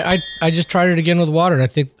 I just tried it again with water, and I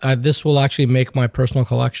think this will actually make my personal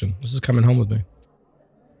collection. This is coming home with me.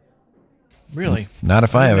 Really? Not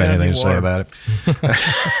if I have anything to say about it.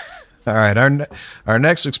 All right. Our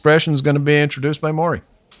next expression is going to be introduced by Maury.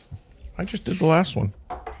 I just did the last one.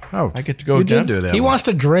 Oh, I get to go you again? did do that. He wants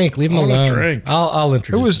to drink. Leave him alone. Drink. I'll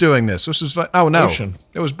introduce. Who was doing this? This is no. Ocean.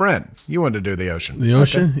 It was Brent. You wanted to do the Ocean. The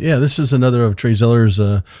Ocean? Okay. Yeah, this is another of Trey Zeller's.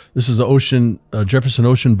 This is the Ocean, Jefferson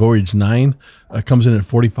Ocean Voyage 9. Comes in at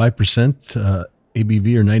 45%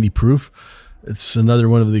 ABV or 90 proof. It's another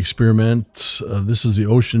one of the experiments. This is the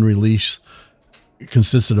Ocean release. It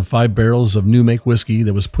consisted of 5 barrels of new make whiskey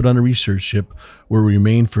that was put on a research ship where it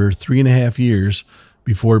remained for 3.5 years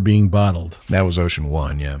before being bottled. That was Ocean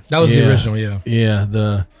 1, yeah. That was the original, yeah. Yeah,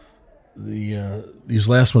 these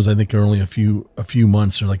last ones I think are only a few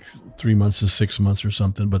months, or like 3 months to 6 months or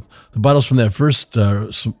something. But the bottles from that first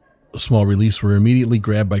small release were immediately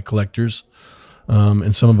grabbed by collectors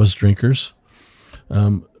and some of us drinkers.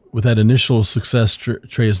 With that initial success,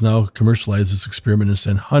 Trey has now commercialized this experiment and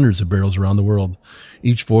sent hundreds of barrels around the world.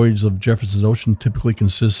 Each voyage of Jefferson Ocean typically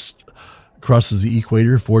crosses the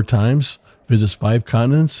equator 4 times, visits 5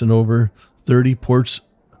 continents, and over 30 ports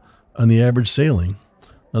on the average sailing.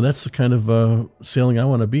 Now, that's the kind of sailing I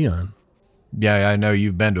want to be on. Yeah, I know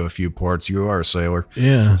you've been to a few ports. You are a sailor.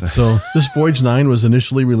 Yeah. So this Voyage 9 was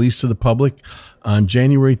initially released to the public on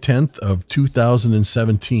January 10th of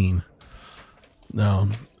 2017. Now,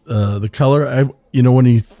 the color, when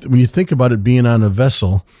you think about it being on a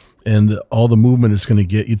vessel and all the movement it's going to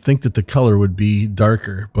get, you'd think that the color would be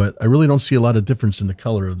darker, but I really don't see a lot of difference in the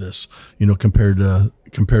color of this, compared to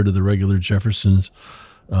compared to the regular Jefferson's.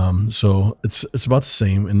 So it's about the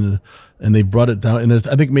same, and they brought it down, and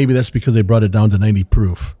I think maybe that's because they brought it down to 90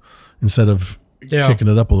 proof instead of kicking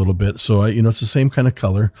it up a little bit. So it's the same kind of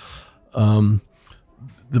color.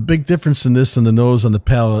 The big difference in this and the nose on the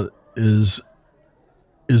palate is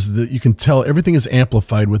that you can tell everything is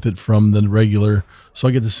amplified with it from the regular. So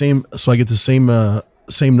I get the same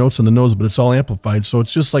same notes on the nose, but it's all amplified. So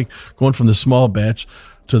it's just like going from the small batch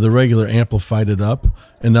to the regular, amplified it up,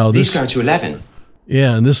 and now These go to 11.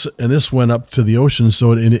 Yeah, and this went up to the ocean,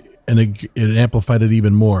 so it amplified it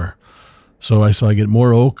even more. So I get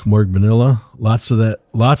more oak, more vanilla, lots of that,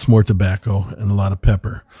 lots more tobacco, and a lot of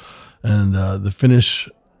pepper, and the finish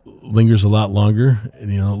lingers a lot longer,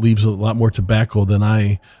 and it leaves a lot more tobacco than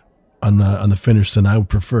on the finish than I would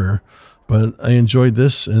prefer. But I enjoyed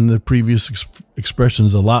this and the previous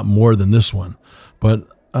expressions a lot more than this one. But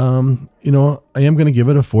I am going to give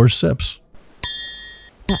it a 4 sips.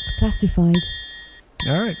 That's classified.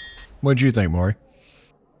 All right. What'd you think, Maury?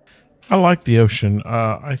 I like the ocean.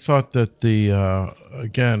 I thought that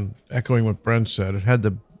again, echoing what Brent said, it had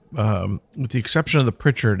with the exception of the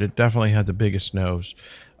Pritchard, it definitely had the biggest nose.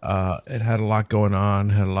 It had a lot going on,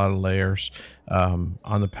 had a lot of layers on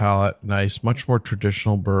the palate. Nice, much more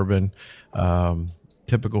traditional bourbon,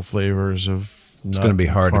 typical flavors of. It's going to be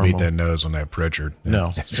hard to beat that nose on that Pritchard.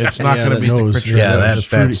 No, it's not going to beat the Pritchard. Yeah,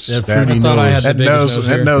 that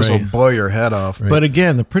nose will blow your head off. Right. But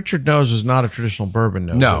again, the Pritchard nose is not a traditional bourbon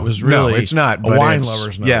nose. No, it was really it's not. a wine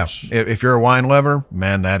lover's nose. Yeah, if you're a wine lover,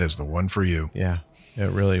 man, that is the one for you. Yeah, it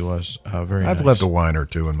really was very nice. I've loved a wine or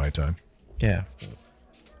two in my time. Yeah.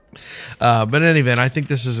 But in any event, I think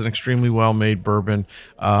this is an extremely well-made bourbon.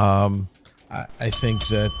 I think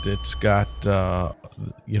that it's got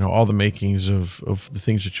all the makings of the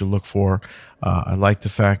things that you look for. I like the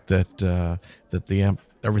fact that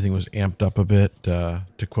everything was amped up a bit. To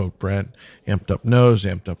quote Brent, amped up nose,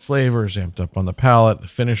 amped up flavors, amped up on the palate. The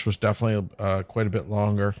finish was definitely quite a bit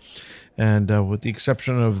longer. And with the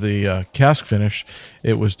exception of the cask finish,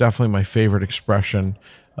 it was definitely my favorite expression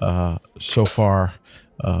so far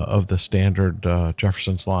of the standard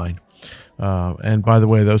Jefferson's line. And by the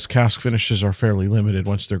way, those cask finishes are fairly limited.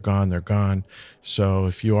 Once they're gone, they're gone. So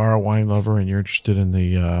if you are a wine lover and you're interested in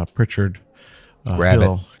the Pritchard,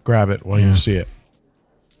 grab it while you see it.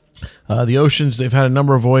 The oceans, they've had a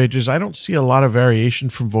number of voyages. I don't see a lot of variation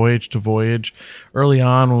from voyage to voyage. Early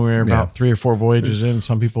on, when we were about 3 or 4 voyages in,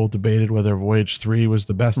 some people debated whether voyage 3 was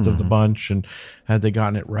the best of the bunch, and had they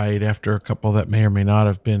gotten it right after a couple that may or may not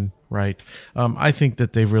have been right. I think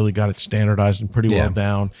that they've really got it standardized and pretty well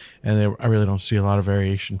down, and I really don't see a lot of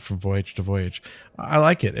variation from voyage to voyage. I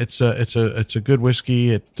like it. It's a good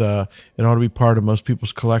whiskey. It ought to be part of most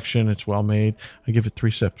people's collection. It's well made. I give it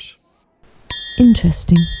 3 sips.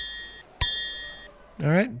 Interesting. All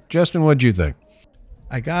right, Justin, what'd you think?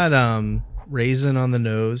 I got raisin on the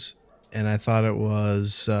nose, and I thought it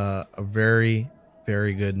was a very,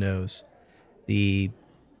 very good nose. The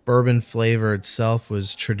bourbon flavor itself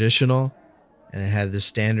was traditional, and it had the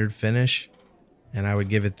standard finish, and I would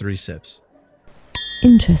give it 3 sips.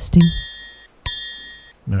 Interesting.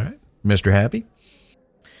 All right, Mr. Happy?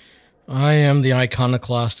 I am the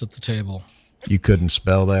iconoclast at the table. You couldn't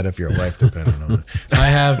spell that if your life depended on it. I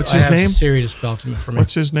have name? Siri to spell to me for me.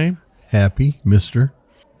 What's his name? Happy, Mr.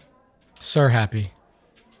 Sir Happy.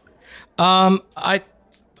 I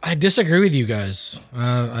disagree with you guys.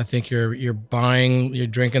 I think you're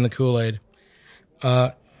drinking the Kool-Aid.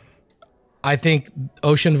 I think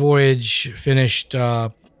Ocean Voyage finished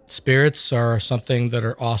spirits are something that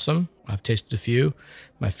are awesome. I've tasted a few.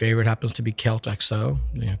 My favorite happens to be Celt XO,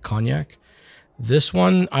 cognac. This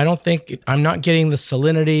one, I'm not getting the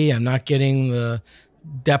salinity. I'm not getting the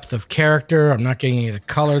depth of character. I'm not getting any of the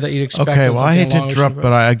color that you'd expect. Okay, well, I hate to interrupt,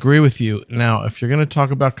 but I agree with you. Now, if you're going to talk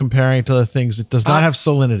about comparing to other things, it does not have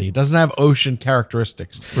salinity. It doesn't have ocean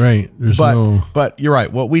characteristics. Right. But you're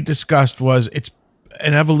right. What we discussed was it's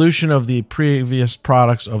an evolution of the previous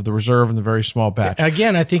products of the Reserve and the very small batch.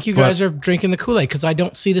 Again, I think you guys are drinking the Kool-Aid because I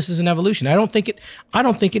don't see this as an evolution. I don't think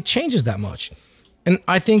it changes that much. And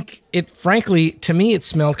I think frankly, to me, it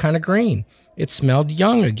smelled kind of green. It smelled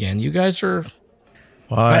young again. You guys are...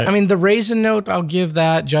 Well, I mean, the raisin note, I'll give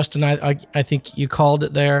that. Justin, I think you called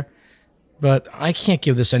it there. But I can't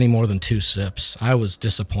give this any more than 2 sips. I was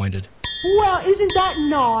disappointed. Well, isn't that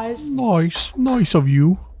nice? Nice of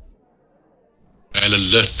you. I'll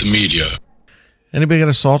alert the media. Anybody got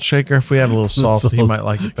a salt shaker? If we had a little salt, he might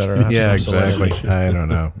like it better. Yeah, exactly. I don't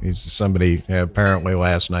know. Somebody apparently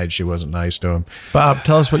last night she wasn't nice to him. Bob,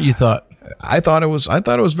 tell us what you thought. I thought it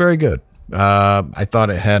was very good. I thought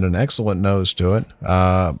it had an excellent nose to it.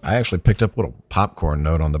 I actually picked up a little popcorn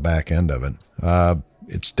note on the back end of it.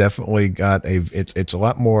 It's definitely got it's a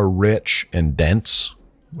lot more rich and dense,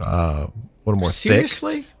 a little more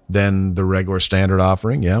Seriously? thick than the regular standard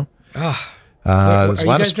offering. Yeah. Ah. There's a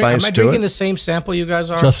lot of spice am I to drinking it. the same sample you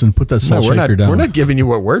guys are? Justin, put that salt shaker down. We're not giving you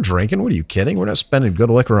what we're drinking. What are you kidding? We're not spending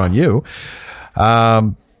good liquor on you.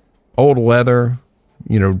 Old leather,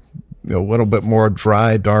 a little bit more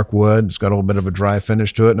dry, dark wood. It's got a little bit of a dry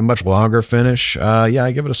finish to it and a much longer finish. Yeah,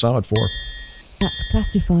 I give it a solid 4. That's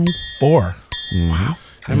classified. 4. Wow.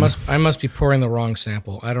 I must be pouring the wrong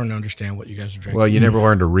sample. I don't understand what you guys are drinking. Well, you never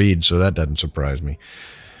learned to read, so that doesn't surprise me.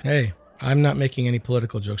 Hey, I'm not making any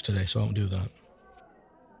political jokes today, so I won't do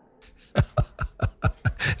that.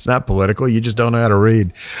 It's not political. You just don't know how to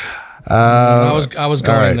read. I was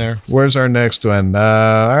going right. there. Where's our next one?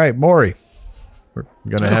 All right, Maury. We're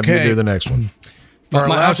going to have you do the next one. I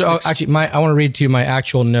want to read to you my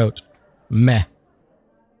actual note. Meh.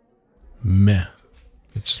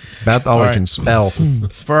 It's about all I can spell.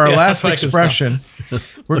 For our last expression,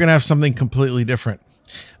 we're going to have something completely different.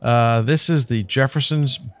 This is the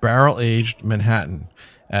Jefferson's Barrel Aged Manhattan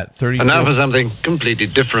at 34. And now for something completely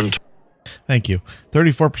different. Thank you.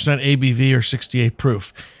 34% ABV or 68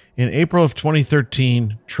 proof. In April of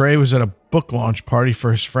 2013, Trey was at a book launch party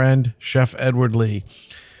for his friend, Chef Edward Lee,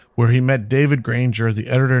 where he met David Granger, the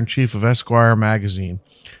editor-in-chief of Esquire magazine.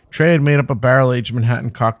 Trey had made up a barrel-aged Manhattan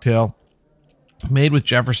cocktail made with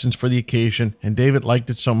Jefferson's for the occasion, and David liked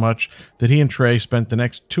it so much that he and Trey spent the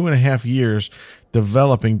next 2.5 years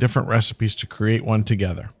developing different recipes to create one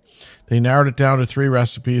together. They narrowed it down to 3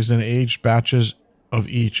 recipes and aged batches of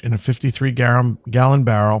each in a 53-gallon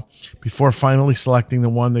barrel before finally selecting the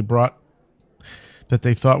one they brought that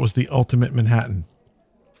they thought was the ultimate Manhattan.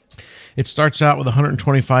 It starts out with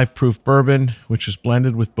 125 proof bourbon, which is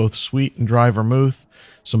blended with both sweet and dry vermouth,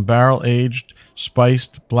 some barrel-aged,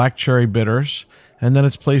 spiced black cherry bitters, and then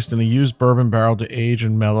it's placed in a used bourbon barrel to age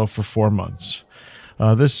and mellow for 4 months.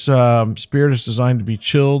 This spirit is designed to be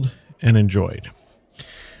chilled and enjoyed.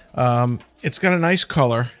 It's got a nice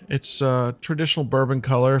color. It's a traditional bourbon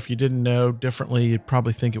color. If you didn't know differently, you'd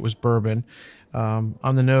probably think it was bourbon.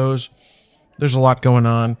 On the nose, there's a lot going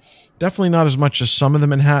on. Definitely not as much as some of the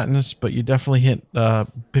Manhattans, but you definitely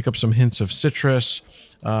pick up some hints of citrus,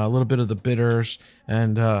 a little bit of the bitters,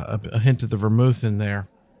 and a hint of the vermouth in there.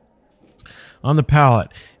 On the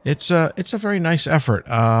palate, it's a very nice effort.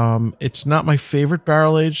 It's not my favorite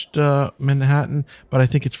barrel-aged Manhattan, but I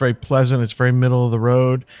think it's very pleasant. It's very middle of the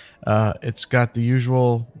road. It's got the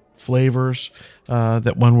usual flavors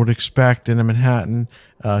that one would expect in a Manhattan.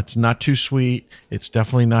 It's not too sweet. It's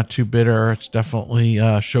definitely not too bitter. It's definitely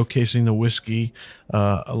showcasing the whiskey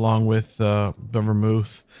along with the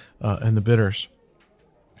vermouth and the bitters.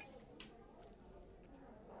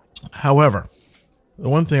 However, the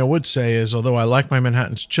one thing I would say is, although I like my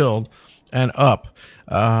Manhattans chilled and up,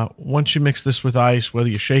 once you mix this with ice, whether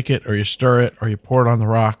you shake it or you stir it or you pour it on the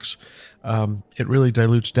rocks, it really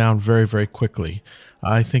dilutes down very, very quickly.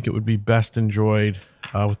 I think it would be best enjoyed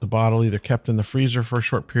with the bottle either kept in the freezer for a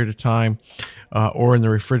short period of time or in the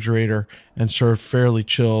refrigerator and served fairly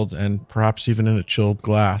chilled and perhaps even in a chilled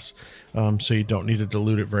glass, so you don't need to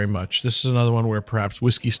dilute it very much. This is another one where perhaps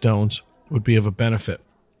Whiskey Stones would be of a benefit.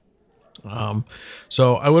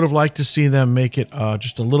 So I would have liked to see them make it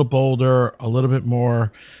just a little bolder, a little bit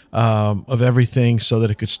more of everything so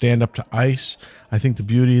that it could stand up to ice. I think the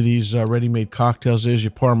beauty of these ready-made cocktails is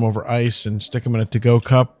you pour them over ice and stick them in a to-go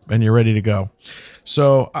cup and you're ready to go.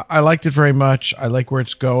 So I liked it very much. I like where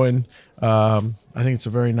it's going. I think it's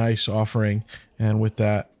a very nice offering. And with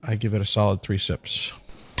that, I give it a solid 3 sips.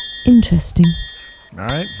 Interesting. All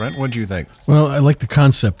right, Brent, what do you think? Well, I like the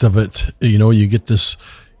concept of it. You get this...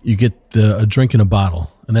 You get a drink in a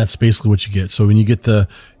bottle, and that's basically what you get. So when you get the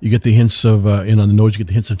hints of on the nose, you get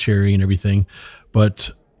the hints of cherry and everything. But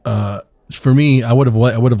for me, I would have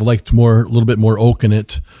liked a little bit more oak in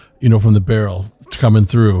it, from the barrel coming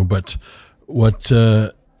through. But what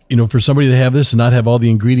for somebody to have this and not have all the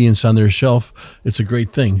ingredients on their shelf, it's a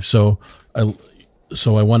great thing. So I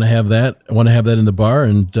want to have that. I want to have that in the bar,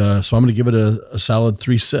 and so I'm going to give it a solid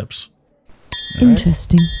 3 sips.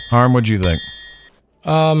 Interesting. Harm, what'd you think?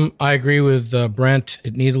 I agree with Brent.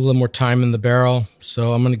 It needed a little more time in the barrel,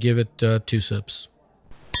 so I'm going to give it 2 sips.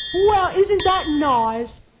 Well, isn't that nice?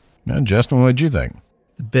 Now, Justin, what'd you think?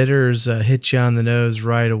 The bitters hit you on the nose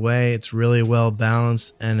right away. It's really well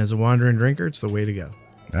balanced, and as a wandering drinker, it's the way to go.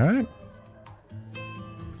 All right.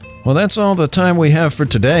 Well, that's all the time we have for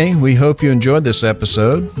today. We hope you enjoyed this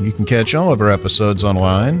episode. You can catch all of our episodes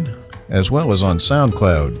online as well as on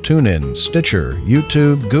SoundCloud, TuneIn, Stitcher,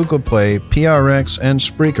 YouTube, Google Play, PRX, and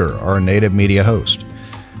Spreaker, our native media host.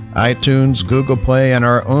 iTunes, Google Play, and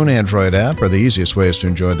our own Android app are the easiest ways to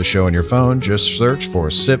enjoy the show on your phone. Just search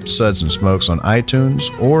for Sips, Suds, and Smokes on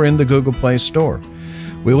iTunes or in the Google Play Store.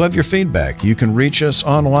 We love your feedback. You can reach us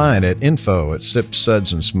online at info@Sips,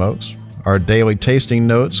 Suds, and Smokes. Our daily tasting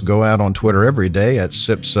notes go out on Twitter every day at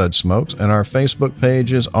Sips, Suds, Smokes, and our Facebook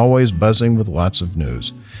page is always buzzing with lots of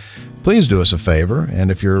news. Please do us a favor,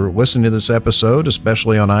 and if you're listening to this episode,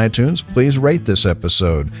 especially on iTunes, please rate this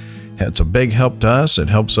episode. It's a big help to us. It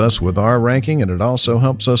helps us with our ranking, and it also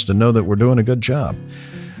helps us to know that we're doing a good job.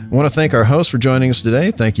 I want to thank our host for joining us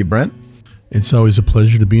today. Thank you, Brent. It's always a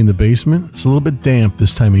pleasure to be in the basement. It's a little bit damp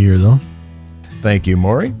this time of year, though. Thank you,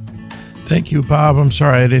 Maury. Thank you, Bob. I'm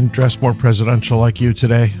sorry I didn't dress more presidential like you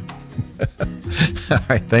today. All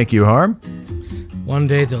right. Thank you, Harm. One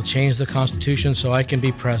day they'll change the Constitution so I can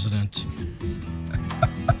be president.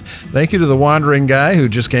 Thank you to the wandering guy who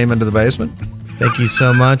just came into the basement. Thank you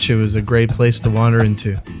so much. It was a great place to wander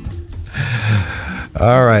into.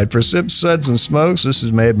 All right. For Sips, Suds, and Smokes, this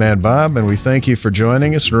is Made Man Bob, and we thank you for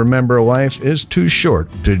joining us. Remember, life is too short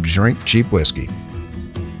to drink cheap whiskey.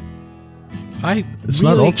 I It's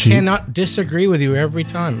not really all cheap. cannot disagree with you every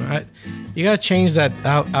time. You got to change that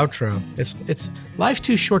outro. It's life's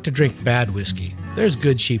too short to drink bad whiskey. There's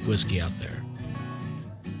good cheap whiskey out there.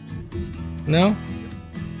 No?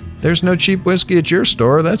 There's no cheap whiskey at your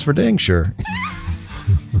store. That's for dang sure.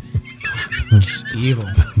 It's evil.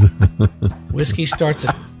 Whiskey starts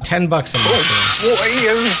at $10 in my store. Boy,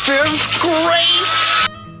 is this great!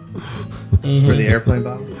 For the airplane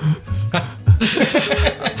bottle?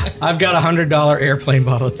 I've got a $100 airplane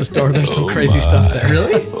bottle at the store. There's some crazy stuff there.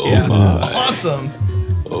 Really? Yeah. Awesome.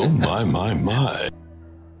 Oh, my.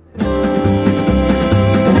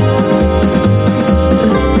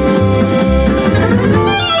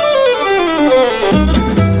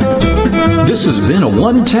 This has been a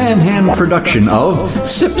One Tan Hand production of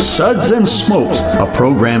Sips, Suds, and Smokes, a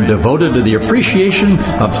program devoted to the appreciation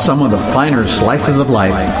of some of the finer slices of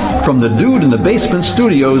life. From the Dude in the Basement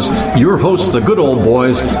Studios, your hosts, the Good Old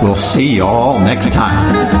Boys, will see you all next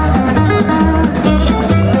time.